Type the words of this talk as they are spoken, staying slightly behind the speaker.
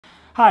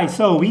Hi,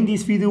 so in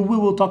this video we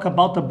will talk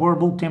about the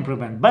Boerboel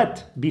temperament,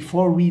 but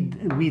before we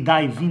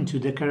dive into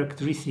the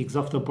characteristics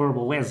of the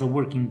Boerboel as a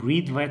working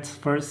breed, let's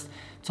first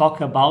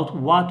talk about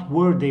what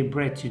were they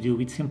bred to do.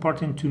 It's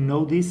important to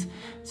know this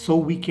so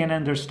we can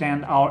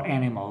understand our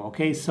animal,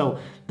 okay? So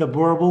the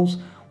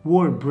Boerboels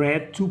were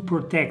bred to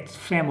protect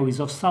families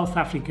of South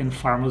African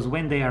farmers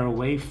when they are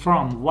away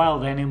from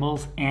wild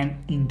animals and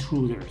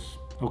intruders.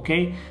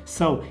 Okay,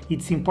 so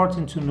it's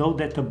important to know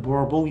that the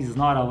Boerboel is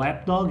not a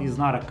lap dog, is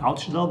not a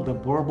couch dog. The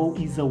Boerboel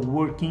is a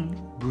working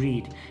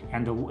breed,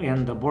 and the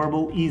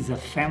Boerboel is a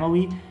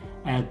family,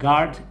 a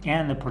guard,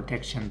 and a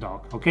protection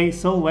dog. Okay,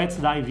 so let's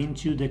dive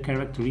into the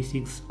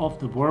characteristics of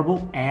the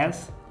Boerboel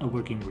as a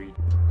working breed.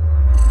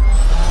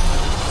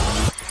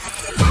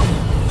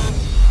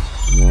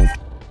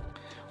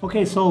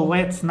 Okay, so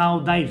let's now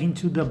dive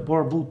into the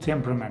Boerboel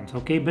temperament,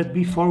 okay? But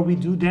before we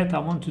do that, I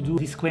want to do a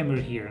disclaimer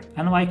here.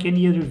 Unlike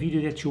any other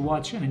video that you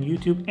watch on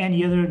YouTube,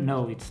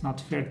 no, it's not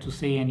fair to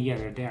say any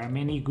other. There are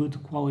many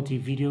good quality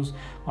videos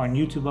on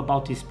YouTube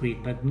about this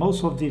breed, but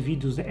most of the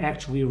videos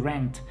actually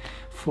ranked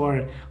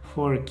for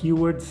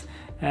keywords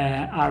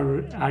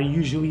are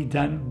usually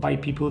done by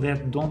people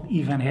that don't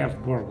even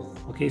have Boerboel.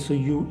 Okay, so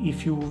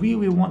if you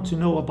really want to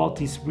know about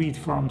this breed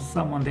from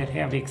someone that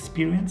have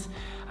experience,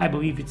 I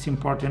believe it's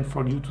important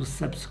for you to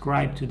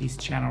subscribe to this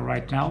channel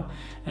right now,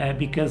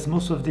 because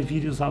most of the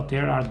videos out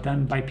there are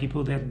done by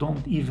people that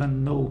don't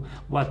even know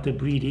what the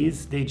breed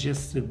is. They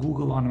just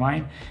Google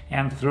online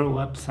and throw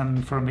up some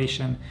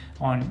information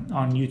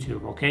on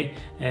YouTube. Okay,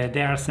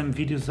 there are some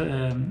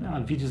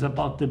videos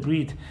about the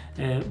breed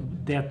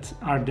that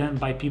are done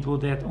by people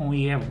that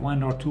only have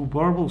 1 or 2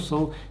 Boerboels,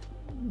 so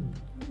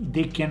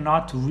they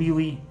cannot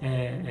really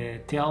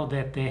tell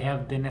that they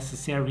have the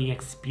necessary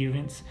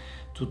experience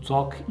to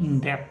talk in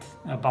depth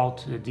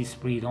about this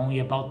breed, only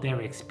about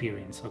their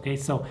experience. Okay,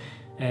 so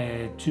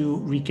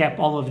to recap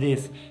all of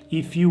this,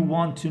 if you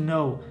want to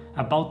know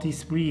about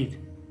this breed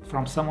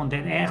from someone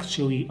that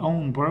actually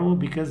own Boerboel,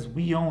 because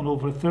we own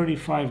over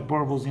 35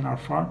 Boerboels in our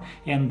farm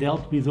and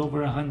dealt with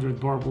over 100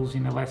 Boerboels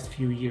in the last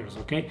few years.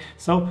 Okay,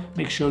 so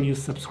make sure you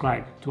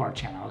subscribe to our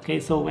channel. Okay,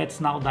 so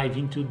let's now dive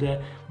into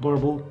the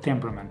Boerboel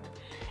temperament.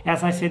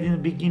 As I said in the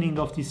beginning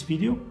of this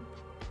video,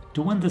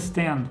 to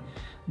understand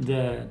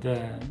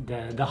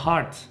the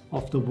heart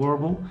of the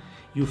Boerboel,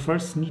 you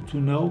first need to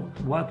know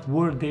what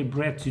were they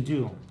bred to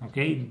do.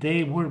 Okay,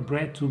 they were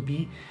bred to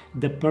be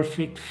the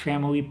perfect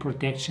family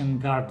protection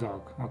guard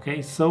dog.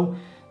 Okay, so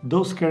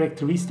those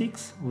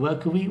characteristics,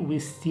 luckily, we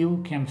still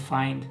can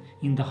find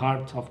in the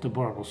heart of the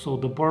Boerboel. So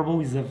the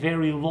Boerboel is a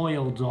very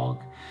loyal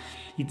dog.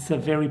 It's a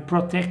very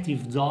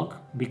protective dog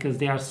because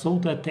they are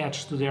so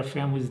attached to their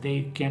families,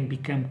 they can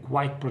become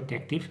quite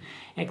protective,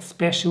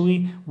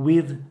 especially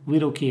with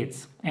little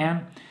kids.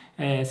 And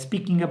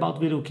speaking about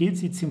little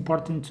kids, it's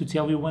important to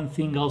tell you one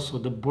thing also.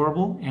 The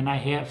Boerboel, and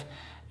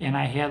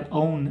I had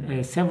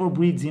owned several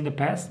breeds in the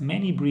past,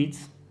 many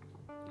breeds,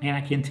 and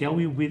I can tell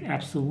you with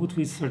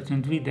absolutely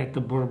certainty that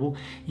the Boerboel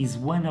is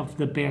one of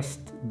the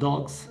best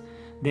dogs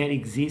that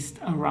exist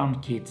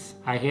around kids.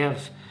 I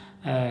have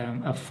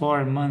a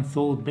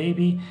 4-month-old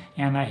baby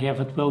and I have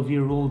a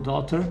 12-year-old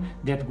daughter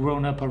that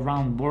grown up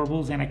around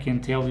Boerboels, and I can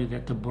tell you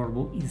that the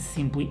Boerboel is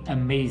simply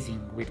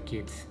amazing with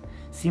kids.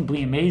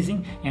 Simply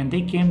amazing, and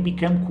they can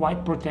become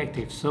quite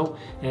protective. So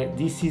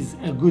this is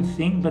a good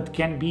thing, but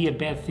can be a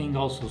bad thing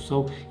also.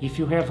 So if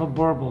you have a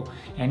Boerboel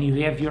and you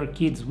have your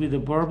kids with a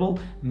Boerboel,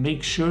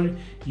 make sure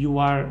you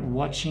are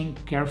watching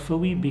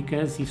carefully,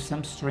 because if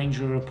some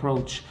stranger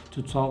approach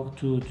to talk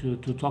to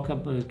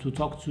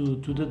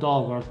the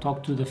dog or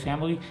talk to the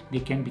family, they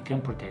can become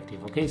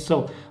protective. Okay,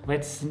 so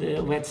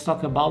let's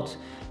talk about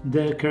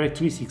the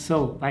characteristics.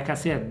 So like I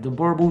said, the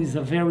Boerboel is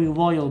a very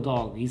loyal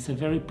dog. He's a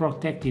very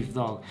protective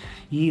dog.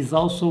 He is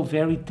also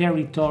very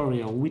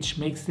territorial, which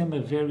makes them a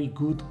very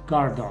good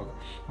guard dog.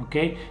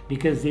 Okay,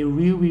 because they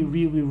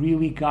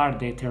really guard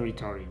their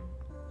territory.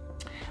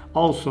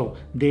 Also,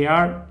 they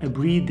are a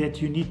breed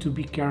that you need to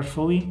be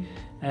carefully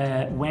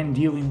when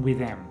dealing with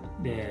them.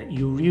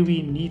 You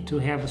really need to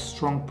have a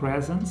strong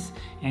presence,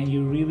 and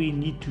you really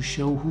need to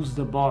show who's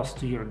the boss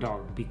to your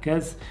dog,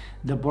 because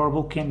the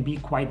Boerboel can be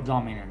quite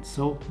dominant.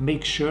 So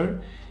make sure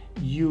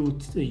you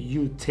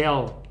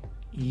tell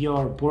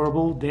your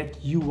Boerboel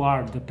that you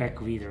are the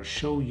pack leader.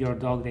 Show your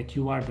dog that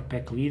you are the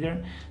pack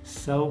leader,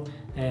 so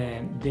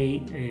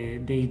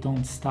they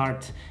don't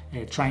start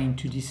trying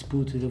to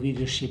dispute the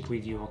leadership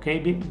with you.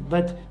 Okay,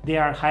 but they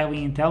are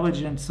highly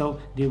intelligent,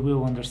 so they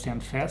will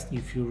understand fast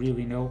if you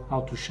really know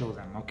how to show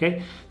them.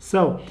 Okay,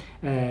 so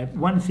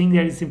one thing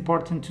that is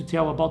important to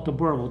tell about the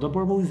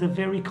Boerboel is a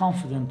very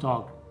confident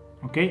dog.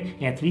 Okay,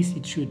 at least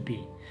it should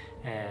be.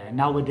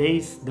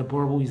 Nowadays, the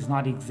Boerboel is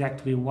not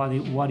exactly what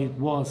it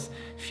was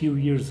a few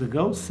years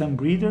ago. Some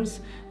breeders,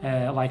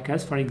 like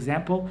us, for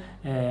example,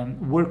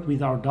 work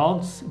with our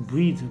dogs,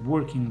 breed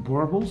working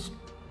Boerboels,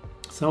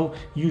 so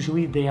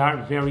usually they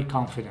are very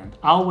confident.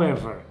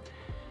 However,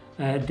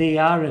 they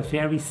are a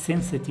very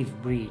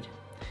sensitive breed.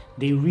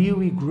 They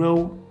really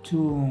grow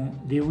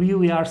they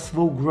really are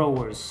slow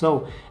growers.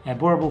 So a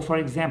Boerboel, for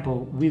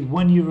example, with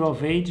 1 year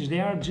of age, they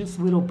are just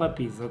little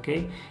puppies,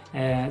 okay?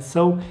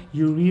 So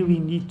you really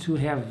need to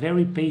have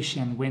very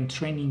patient when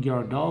training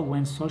your dog,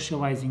 when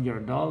socializing your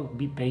dog.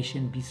 Be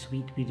patient, be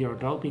sweet with your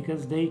dog,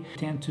 because they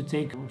tend to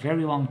take a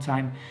very long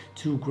time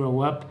to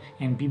grow up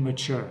and be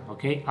mature,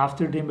 okay?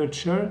 After they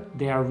mature,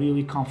 they are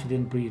really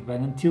confident breed, but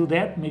until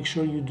that, make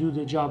sure you do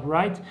the job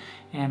right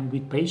and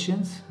with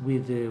patience,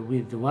 with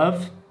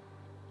love,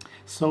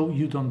 so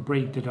you don't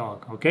break the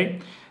dog, okay?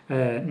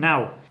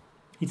 Now,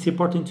 it's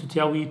important to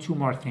tell you 2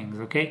 more things,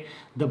 okay?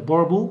 The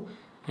Boerboel,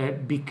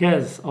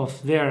 because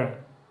of their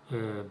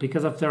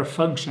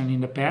function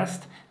in the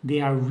past, they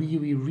are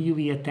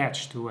really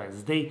attached to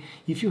us.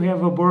 If you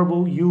have a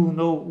Boerboel, you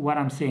know what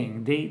I'm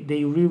saying.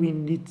 They really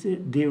need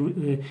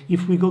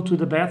if we go to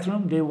the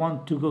bathroom, they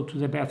want to go to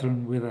the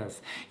bathroom with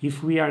us.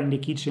 If we are in the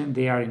kitchen,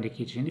 they are in the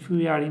kitchen. If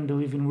we are in the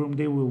living room,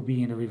 they will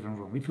be in the living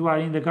room. If you are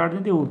in the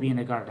garden, they will be in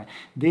the garden.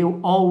 They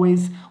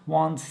always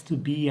want to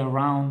be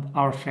around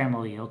our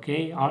family,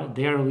 okay?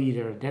 Their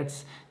leader.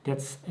 That's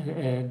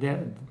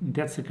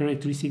a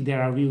characteristic that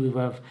I really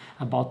love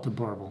about the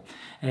Boerboel.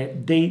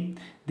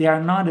 They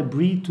are not a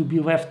breed to be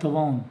left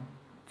alone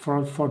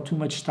for too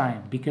much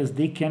time, because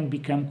they can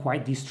become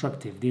quite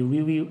destructive. They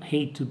really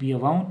hate to be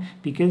alone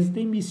because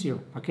they miss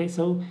you, okay?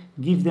 So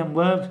give them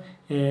love,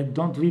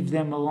 don't leave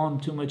them alone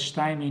too much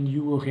time, and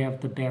you will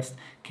have the best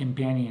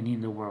companion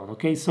in the world,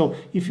 okay? So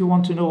if you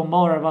want to know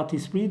more about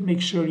this breed,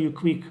 make sure you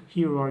click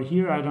here or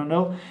here, I don't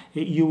know.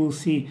 You will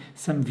see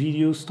some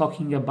videos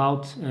talking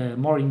about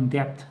more in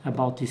depth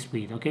about this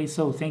breed, okay?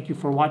 So thank you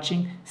for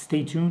watching,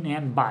 stay tuned,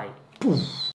 and bye. Poof.